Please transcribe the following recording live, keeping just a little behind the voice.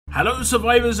Hello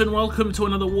survivors and welcome to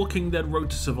another Walking Dead Road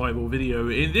to Survival video.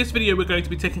 In this video we're going to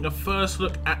be taking a first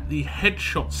look at the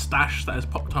headshot stash that has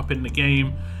popped up in the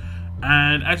game.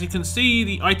 And as you can see,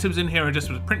 the items in here are just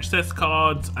the princess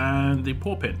cards and the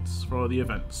paw pins for the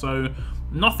event. So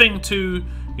nothing too,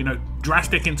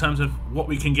 drastic in terms of what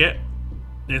we can get.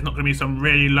 There's not going to be some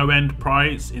really low-end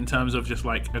prize in terms of just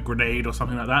like a grenade or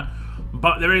something like that.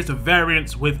 But there is a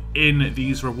variance within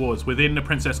these rewards, within the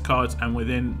princess cards and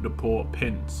within the paw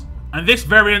pins. And this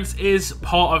variance is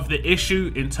part of the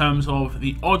issue in terms of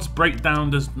the odds breakdown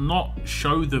does not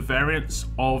show the variance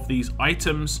of these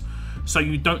items. So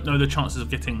you don't know the chances of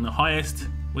getting the highest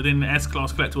within the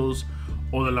S-Class collectibles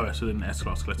or the lowest within the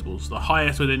S-Class collectibles. The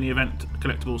highest within the event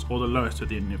collectibles or the lowest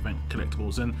within the event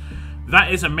collectibles. And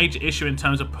that is a major issue in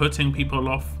terms of putting people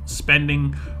off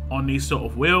spending on these sort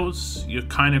of wheels. You're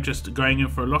kind of just going in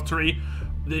for a lottery.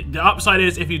 The upside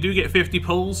is if you do get 50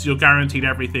 pulls, you're guaranteed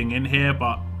everything in here.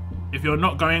 But if you're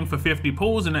not going for 50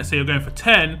 pulls and let's say you're going for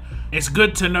 10, it's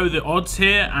good to know the odds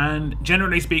here, and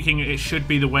generally speaking it should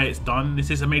be the way it's done. This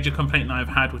is a major complaint that I've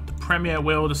had with the Premier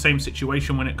wheel, the same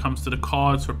situation when it comes to the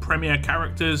cards for Premier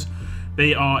characters.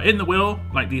 They are in the wheel,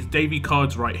 like these Davy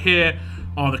cards right here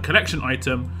are the collection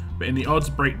item, but in the odds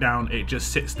breakdown it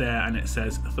just sits there and it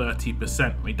says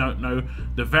 30%. We don't know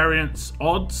the variance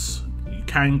odds. You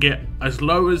can get as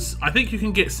low as, I think you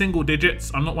can get single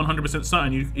digits. I'm not 100%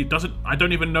 certain. I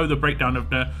don't even know the breakdown of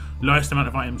the lowest amount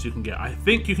of items you can get. I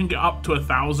think you can get up to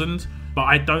 1,000, but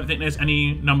I don't think there's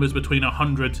any numbers between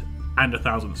 100 and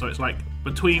 1,000. So it's like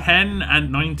between 10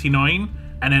 and 99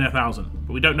 and then 1,000.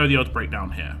 But we don't know the odds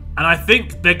breakdown here. And I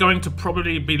think they're going to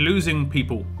probably be losing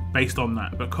people based on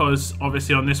that, because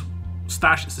obviously on this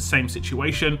stash it's the same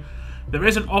situation. There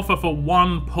is an offer for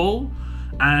one pull,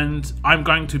 and I'm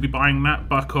going to be buying that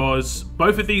because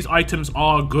both of these items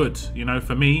are good.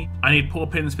 For me, I need paw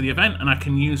pins for the event and I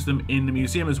can use them in the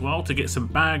museum as well to get some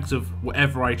bags of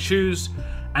whatever I choose.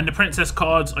 And the princess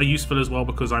cards are useful as well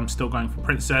because I'm still going for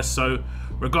princess, so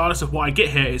regardless of what I get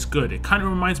here, it's good. It kind of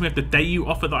reminds me of the Dayu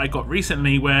offer that I got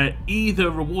recently, where either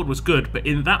reward was good, but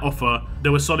in that offer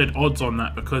there were solid odds on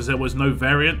that because there was no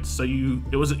variance, so you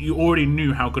already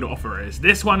knew how good an offer is.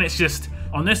 This one, it's just,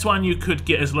 on this one you could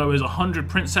get as low as 100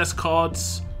 princess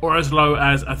cards or as low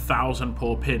as 1,000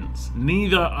 paw pins.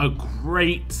 Neither are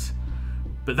great,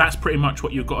 but that's pretty much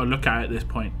what you've got to look at this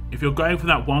point. If you're going for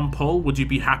that one pull, would you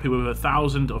be happy with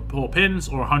 1,000 of paw pins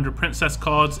or 100 princess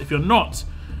cards? If you're not,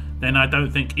 then I don't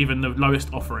think even the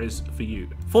lowest offer is for you.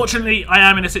 Fortunately, I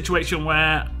am in a situation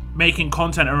where making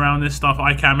content around this stuff,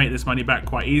 I can make this money back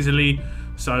quite easily.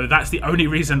 So that's the only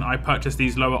reason I purchase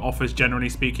these lower offers, generally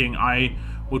speaking. I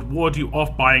would ward you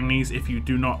off buying these if you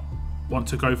do not want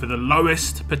to go for the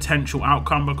lowest potential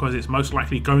outcome, because it's most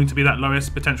likely going to be that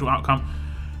lowest potential outcome.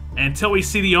 Until we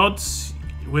see the odds,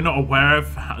 we're not aware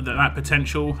of that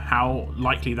potential, how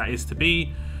likely that is to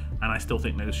be. And I still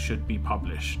think those should be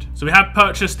published. So we have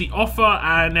purchased the offer,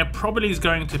 and there probably is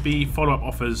going to be follow-up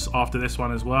offers after this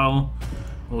one as well.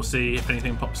 We'll see if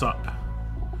anything pops up.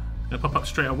 It'll pop up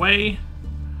straight away.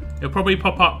 It'll probably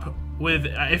pop up with,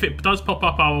 if it does pop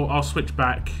up, I'll switch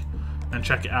back and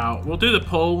check it out. We'll do the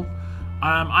pull.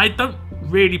 I don't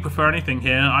really prefer anything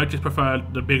here. I just prefer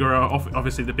the bigger,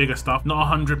 obviously the bigger stuff. Not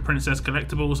 100 princess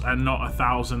collectibles and not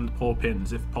 1,000 paw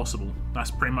pins if possible.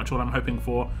 That's pretty much what I'm hoping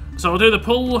for. So I'll do the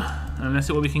pull and let's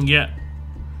see what we can get.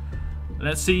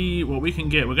 Let's see what we can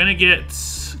get. We're gonna get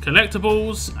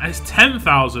collectibles. It's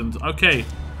 10,000. Okay,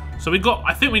 so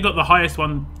I think we got the highest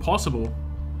one possible.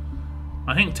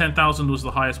 I think 10,000 was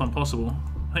the highest one possible.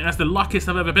 I think that's the luckiest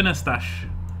I've ever been in a stash.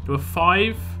 There were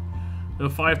 5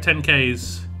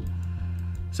 10Ks.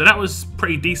 So that was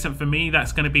pretty decent for me.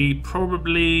 That's going to be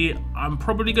I'm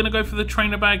probably going to go for the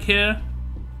trainer bag here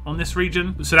on this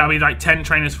region. So that'll be like 10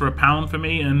 trainers for £1 for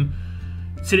me. And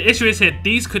see, the issue is here,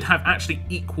 these could have actually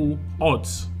equal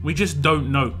odds. We just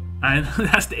don't know. And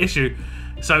that's the issue.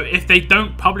 So if they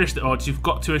don't publish the odds, you've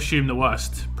got to assume the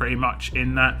worst, pretty much,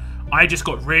 in that I just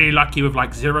got really lucky with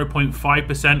like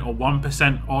 0.5% or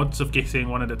 1% odds of getting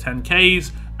one of the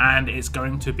 10Ks. And it's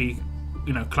going to be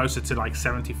closer to like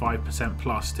 75%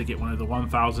 plus to get one of the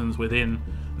 1,000s within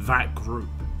that group.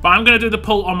 But I'm going to do the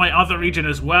pull on my other region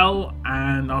as well,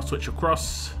 and I'll switch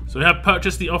across. So we have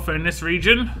purchased the offer in this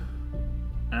region,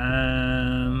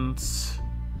 and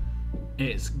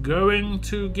it's going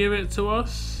to give it to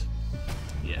us.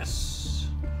 Yes.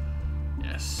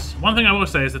 Yes. One thing I will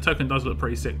say is the token does look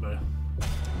pretty sick though.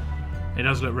 It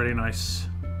does look really nice.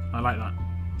 I like that.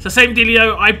 So same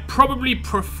dealio, I probably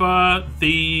prefer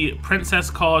the princess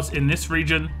cards in this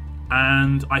region,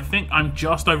 and I think I'm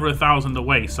just over 1,000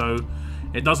 away, so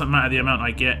It doesn't matter the amount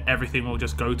I get, everything will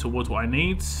just go towards what I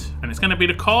need. And it's going to be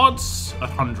the cards,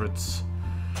 100.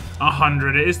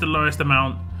 100, it is the lowest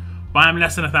amount, but I'm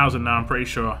less than 1,000 now, I'm pretty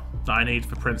sure, that I need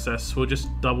for Princess. We'll just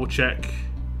double check.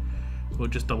 We'll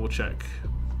just double check.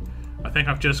 I think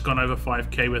I've just gone over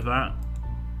 5k with that,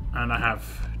 and I have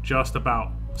just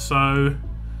about. So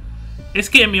it's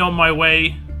getting me on my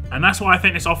way, and that's why I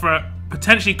think this offer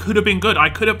potentially could have been good. I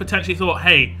could have potentially thought,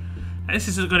 hey, this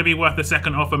isn't going to be worth the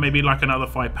second offer, maybe like another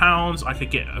 £5. I could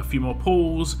get a few more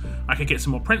pulls, I could get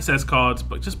some more Princess cards,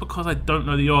 but just because I don't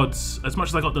know the odds, as much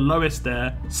as I got the lowest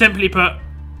there, simply put,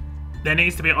 there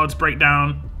needs to be an odds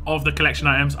breakdown of the collection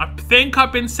items. I think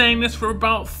I've been saying this for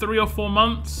about 3 or 4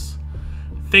 months.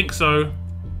 I think so.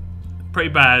 Pretty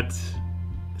bad.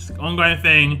 It's an ongoing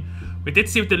thing. We did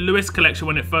see with the Lewis collection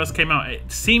when it first came out, it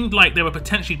seemed like they were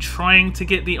potentially trying to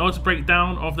get the odds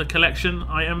breakdown of the collection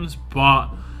items, but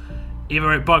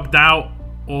either it bugged out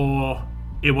or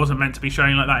it wasn't meant to be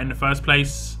showing like that in the first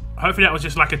place. Hopefully that was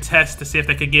just like a test to see if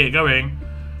they could get it going,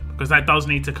 because that does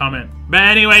need to come in. But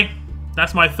anyway,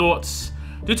 that's my thoughts.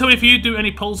 Do tell me if you do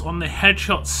any polls on the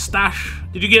headshot stash.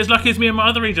 Did you get as lucky as me in my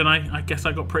other region? I guess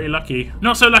I got pretty lucky.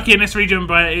 Not so lucky in this region,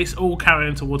 but it's all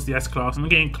carrying towards the S-Class. I'm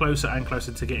getting closer and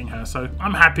closer to getting her, so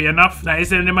I'm happy enough. That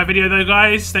is the end of my video though,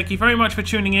 guys. Thank you very much for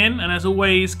tuning in, and as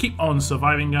always, keep on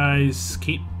surviving, guys.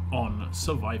 Keep on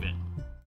surviving.